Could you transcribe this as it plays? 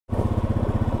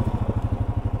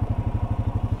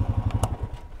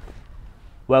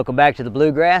Welcome back to the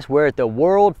Bluegrass. We're at the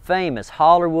world famous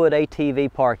Hollerwood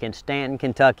ATV Park in Stanton,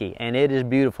 Kentucky, and it is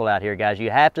beautiful out here, guys. You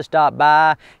have to stop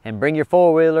by and bring your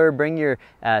four-wheeler, bring your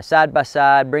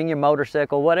side-by-side, bring your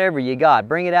motorcycle, whatever you got.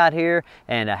 Bring it out here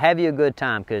and have you a good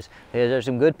time, because there's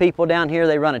some good people down here.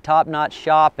 They run a top-notch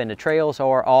shop and the trails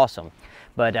are awesome.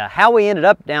 But how we ended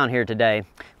up down here today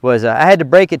was I had to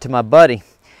break it to my buddy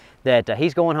that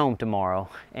he's going home tomorrow,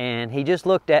 and he just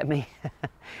looked at me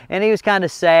and he was kind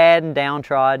of sad and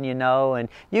downtrodden, you know, and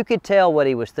you could tell what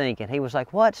he was thinking. He was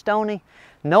like, "What, Stonnie?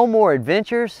 No more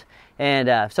adventures?"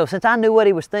 And so since I knew what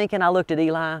he was thinking, I looked at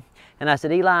Eli and I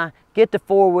said, "Eli, get the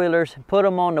four-wheelers, put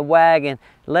them on the wagon.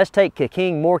 Let's take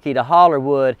King Morkie to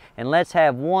Hollerwood and let's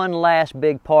have one last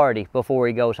big party before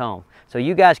he goes home." So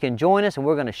you guys can join us and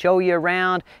we're going to show you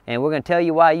around and we're going to tell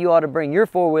you why you ought to bring your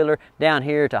four-wheeler down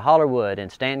here to Hollerwood in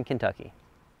Stanton, Kentucky.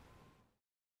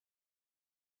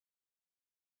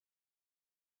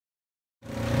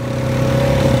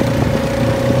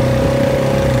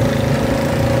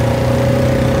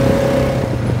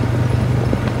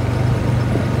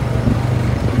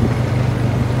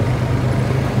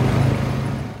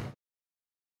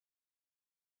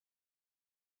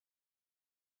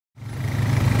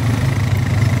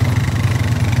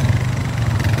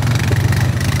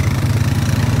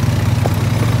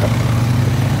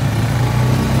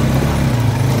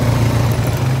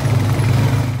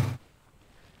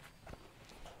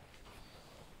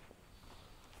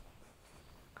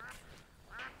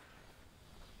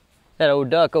 That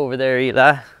old duck over there,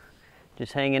 Eli,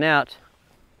 just hanging out.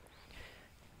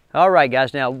 All right,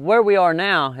 guys, now where we are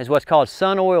now is what's called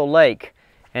Sun Oil Lake,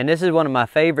 and this is one of my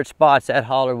favorite spots at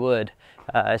Hollerwood,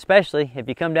 especially if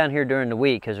you come down here during the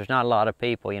week, because there's not a lot of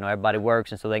people. You know, everybody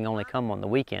works, and so they can only come on the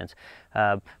weekends.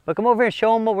 But come over here and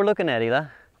show them what we're looking at, Eli.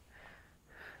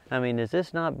 I mean, is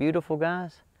this not beautiful,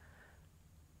 guys?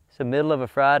 It's the middle of a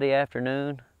Friday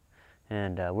afternoon,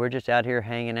 and we're just out here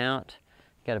hanging out.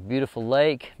 Got a beautiful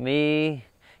lake, me,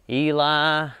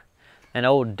 Eli, an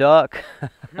old duck,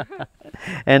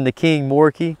 and the King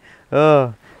Morkie.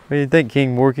 Oh, what do you think,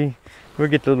 King Morkie? We'll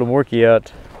get the little Morkie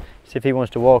out, see if he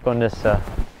wants to walk on this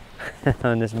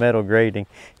on this metal grating.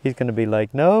 He's gonna be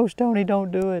like, "No, Stonnie, don't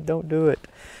do it, don't do it."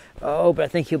 Oh, but I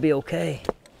think he'll be okay.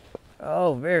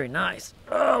 Oh, very nice.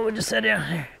 Oh, we'll just sit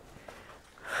down here.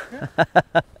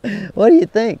 What do you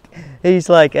think? He's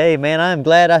like, "Hey man, I'm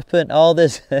glad I put all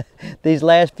this these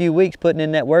last few weeks putting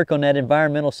in that work on that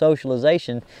environmental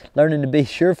socialization, learning to be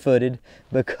sure-footed,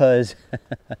 because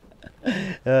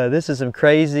this is some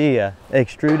crazy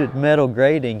extruded metal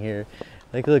grating here."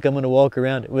 Like, look, I'm gonna walk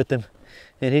around it with him,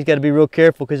 and he's got to be real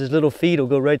careful because his little feet will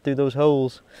go right through those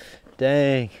holes.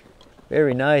 Dang,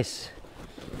 very nice.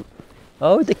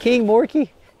 Oh, the King Morkie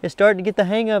is starting to get the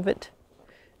hang of it.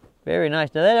 Very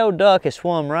nice. Now that old duck has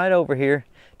swum right over here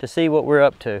to see what we're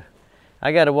up to.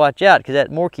 I got to watch out because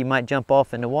that Morkie might jump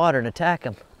off in the water and attack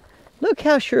him. Look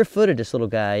how sure-footed this little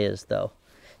guy is, though.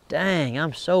 Dang,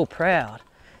 I'm so proud.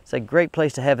 It's a great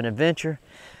place to have an adventure.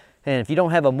 And if you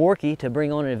don't have a Morkie to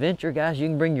bring on an adventure, guys, you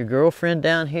can bring your girlfriend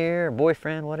down here, or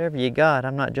boyfriend, whatever you got.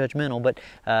 I'm not judgmental, but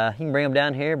you can bring them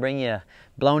down here, bring you a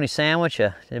bologna sandwich,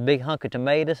 a big hunk of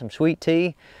tomato, some sweet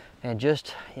tea, and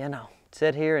just, you know,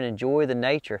 sit here and enjoy the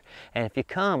nature. And if you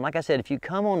come, like I said, if you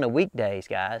come on the weekdays,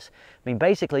 guys, I mean,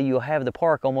 basically you'll have the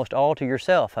park almost all to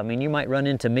yourself. I mean, you might run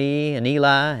into me and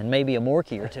Eli and maybe a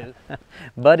Morkie or two.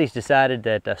 Buddy's decided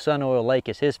that Sun Oil Lake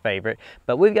is his favorite,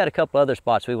 but we've got a couple other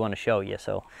spots we want to show you.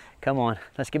 So come on,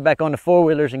 let's get back on the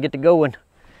four-wheelers and get to going.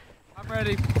 I'm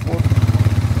ready.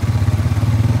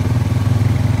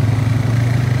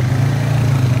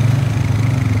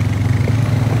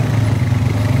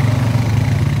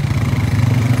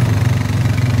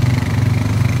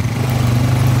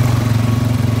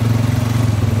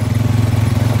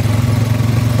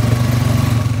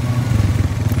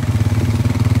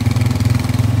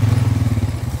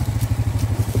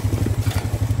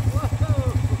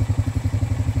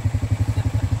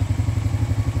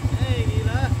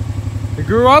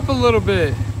 Grew up a little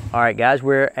bit. All right, guys,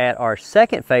 we're at our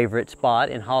second favorite spot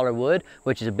in Hollerwood,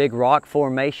 which is a big rock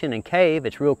formation and cave.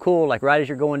 It's real cool. Like right as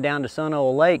you're going down to Sun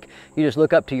Oil Lake, you just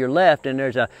look up to your left and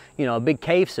there's a, you know, a big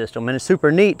cave system, and it's super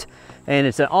neat. And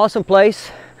it's an awesome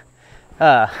place.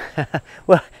 Well,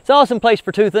 it's an awesome place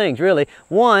for two things, really.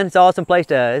 One, it's an awesome place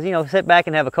to, you know, sit back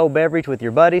and have a cold beverage with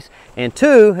your buddies. And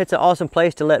two, it's an awesome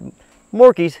place to let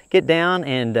Morkies get down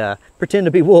and pretend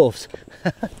to be wolves.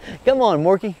 Come on,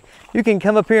 Morkie. You can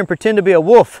come up here and pretend to be a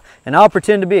wolf, and I'll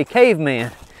pretend to be a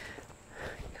caveman.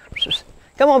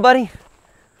 Come on, buddy.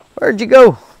 Where'd you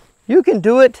go? You can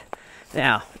do it.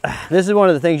 Now, this is one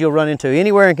of the things you'll run into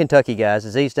anywhere in Kentucky, guys,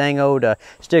 is these dang old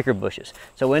sticker bushes.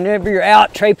 So whenever you're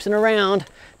out traipsing around,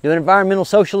 doing environmental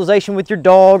socialization with your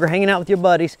dog or hanging out with your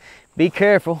buddies, be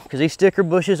careful, because these sticker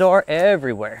bushes are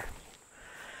everywhere.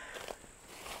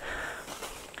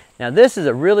 Now this is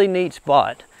a really neat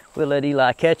spot. We'll let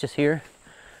Eli catch us here.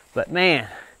 But man,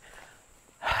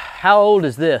 how old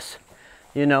is this?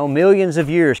 You know, millions of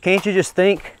years. Can't you just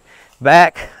think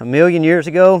back a million years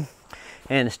ago?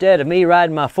 And instead of me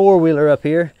riding my four-wheeler up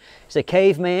here, it's a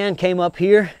caveman came up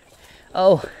here,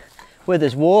 oh, with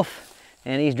his wolf,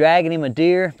 and he's dragging him a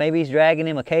deer. Maybe he's dragging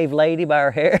him a cave lady by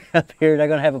her hair up here. They're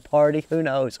gonna have a party, who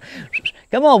knows?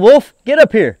 Come on, wolf, get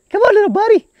up here. Come on, little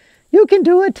buddy, you can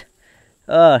do it.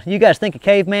 You guys think a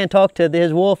caveman talked to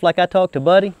his wolf like I talked to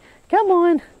Buddy? Come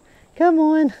on, come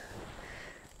on.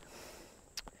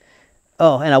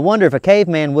 Oh, and I wonder if a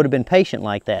caveman would have been patient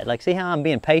like that. Like, see how I'm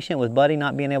being patient with Buddy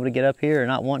not being able to get up here or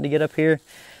not wanting to get up here?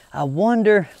 I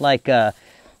wonder, like, if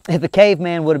a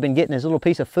caveman would have been getting his little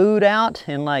piece of food out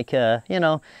and like, you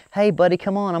know, hey, Buddy,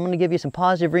 come on, I'm going to give you some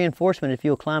positive reinforcement if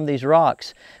you'll climb these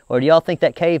rocks. Or do y'all think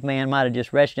that caveman might have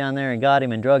just reached down there and got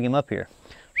him and drug him up here?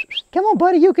 Come on,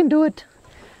 Buddy, you can do it.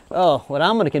 Oh, what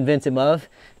I'm going to convince him of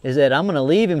is that I'm going to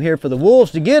leave him here for the wolves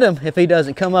to get him if he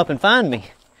doesn't come up and find me.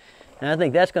 And I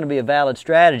think that's going to be a valid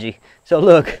strategy. So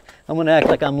look, I'm going to act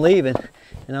like I'm leaving,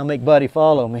 and I'll make Buddy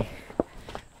follow me.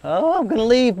 Oh, I'm going to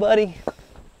leave, Buddy.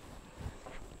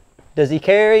 Does he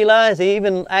care, Eli? Is he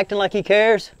even acting like he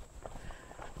cares?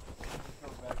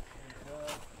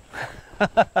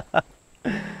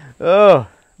 Oh,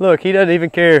 look, he doesn't even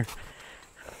care.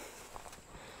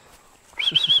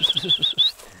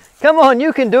 Come on,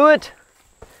 you can do it.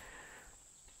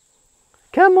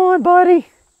 Come on, Buddy.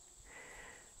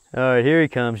 All right, here he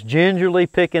comes, gingerly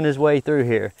picking his way through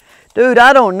here. Dude,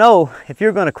 I don't know if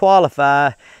you're going to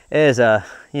qualify as a,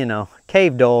 you know,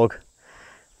 cave dog,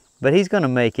 but he's going to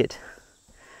make it.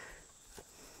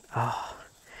 Oh,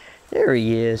 there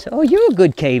he is. Oh, you're a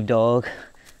good cave dog.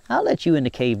 I'll let you in the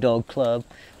cave dog club.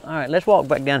 All right, let's walk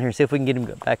back down here and see if we can get him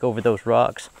back over those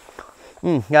rocks.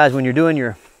 Guys, when you're doing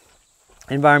your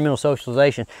environmental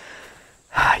socialization,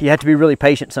 you have to be really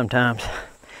patient sometimes,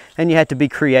 and you have to be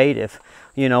creative.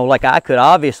 You know, like I could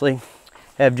obviously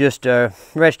have just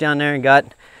reached down there and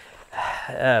got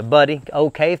Buddy,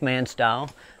 old caveman style,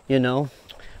 you know,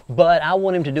 but I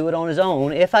want him to do it on his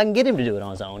own if I can get him to do it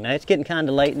on his own. Now, it's getting kind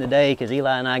of late in the day because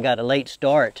Eli and I got a late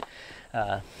start,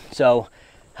 so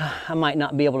I might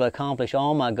not be able to accomplish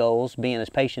all my goals being as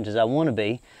patient as I want to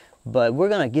be, but we're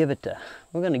gonna give it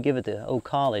the old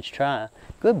college try.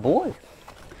 Good boy.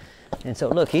 And so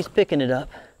look, he's picking it up.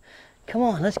 Come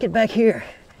on, let's get back here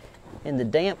in the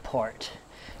damp part.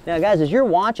 Now guys, as you're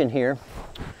watching here,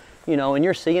 you know, and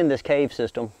you're seeing this cave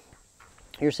system,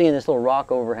 you're seeing this little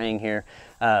rock overhang here,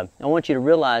 I want you to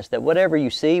realize that whatever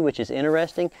you see, which is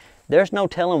interesting, there's no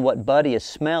telling what Buddy is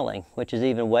smelling, which is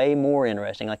even way more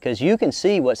interesting. Like, because you can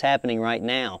see what's happening right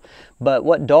now, but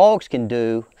what dogs can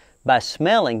do by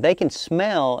smelling, they can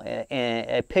smell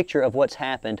a picture of what's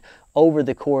happened over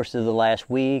the course of the last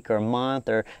week or month,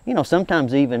 or, you know,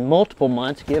 sometimes even multiple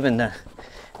months, given the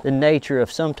nature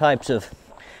of some types of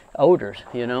odors,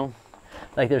 you know.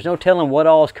 Like, there's no telling what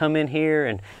all's come in here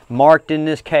and marked in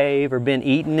this cave or been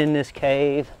eaten in this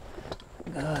cave.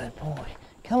 Good boy.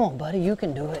 Come on, Buddy, you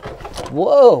can do it.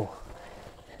 Whoa.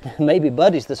 Maybe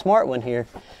Buddy's the smart one here.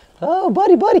 Oh,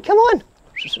 Buddy, come on.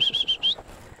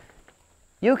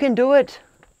 You can do it.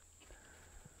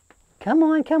 Come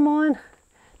on, come on.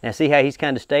 Now see how he's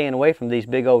kind of staying away from these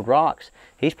big old rocks.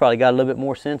 He's probably got a little bit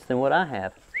more sense than what I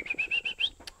have.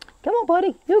 Come on,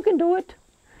 Buddy, you can do it.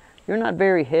 You're not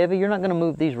very heavy. You're not going to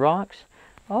move these rocks.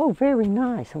 Oh, very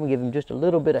nice. I'm going to give him just a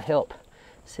little bit of help.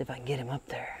 See if I can get him up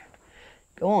there.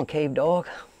 Go on, cave dog.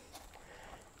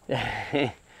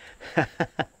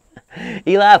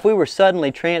 Eli, if we were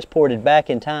suddenly transported back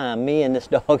in time, me and this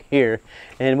dog here,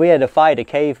 and we had to fight a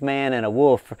caveman and a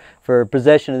wolf for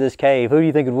possession of this cave, who do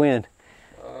you think would win?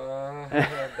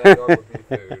 That dog would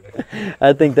be food.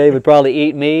 I think they would probably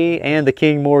eat me and the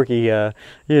king Morkie,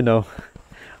 you know,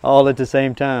 all at the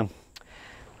same time.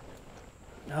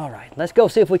 All right, let's go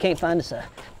see if we can't find us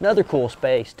another cool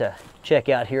space to check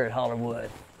out here at Hollerwood.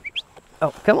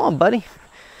 Oh, come on, buddy.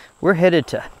 We're headed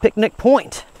to Picnic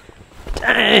Point.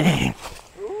 Dang.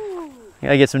 Ooh.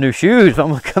 Gotta get some new shoes if I'm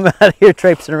gonna come out here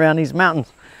traipsing around these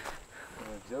mountains.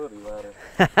 Agility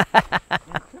ladder.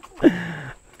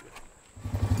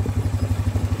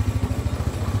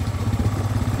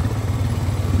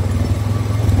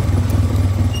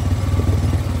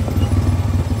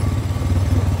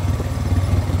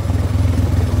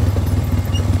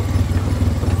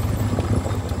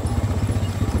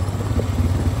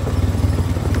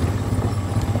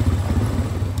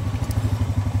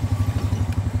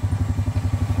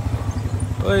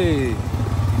 Hey.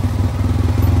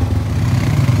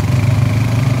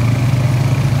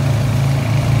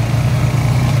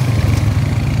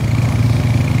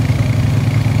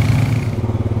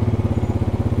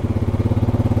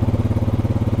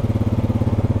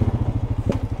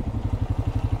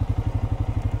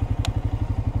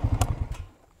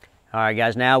 All right,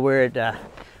 guys, now we're at,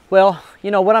 well,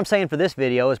 you know, what I'm saying for this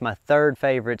video is my third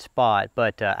favorite spot,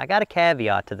 but I got a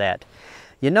caveat to that.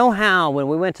 You know how when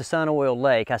we went to Sun Oil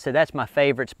Lake, I said that's my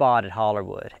favorite spot at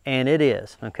Hollerwood, and it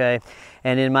is, okay?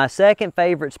 And then my second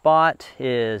favorite spot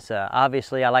is,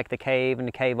 obviously I like the cave and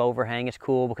the cave overhang. It's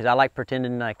cool because I like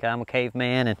pretending like I'm a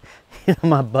caveman, and you know,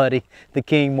 my buddy, the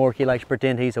King Morkie, likes to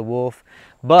pretend he's a wolf.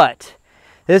 But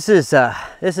this is,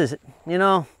 you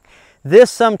know, this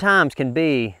sometimes can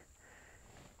be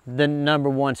the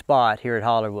 #1 spot here at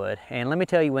Hollerwood. And let me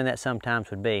tell you when that sometimes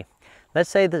would be. Let's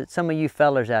say that some of you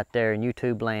fellers out there in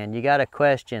YouTube land, you got a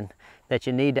question that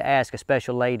you need to ask a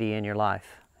special lady in your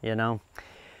life, you know.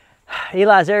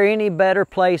 Eli, is there any better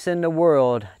place in the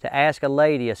world to ask a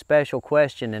lady a special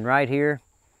question than right here?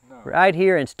 No. Right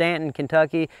here in Stanton,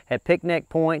 Kentucky, at Picnic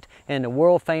Point in the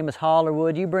world famous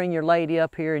Hollerwood. You bring your lady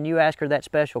up here and you ask her that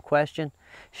special question.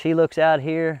 She looks out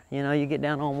here, you know, you get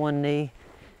down on one knee,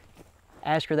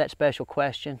 ask her that special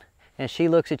question, and she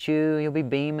looks at you. You'll be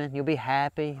beaming, you'll be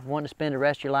happy, wanting to spend the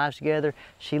rest of your lives together.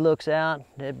 She looks out,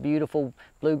 that beautiful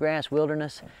bluegrass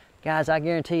wilderness. Guys, I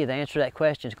guarantee you the answer to that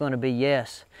question is going to be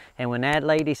yes. And when that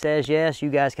lady says yes,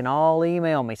 you guys can all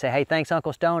email me. Say, hey, thanks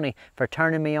Uncle Stonnie for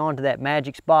turning me on to that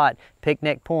magic spot,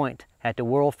 Picnic Point, at the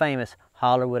world famous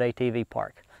Hollerwood ATV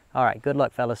Park. All right, good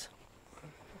luck, fellas.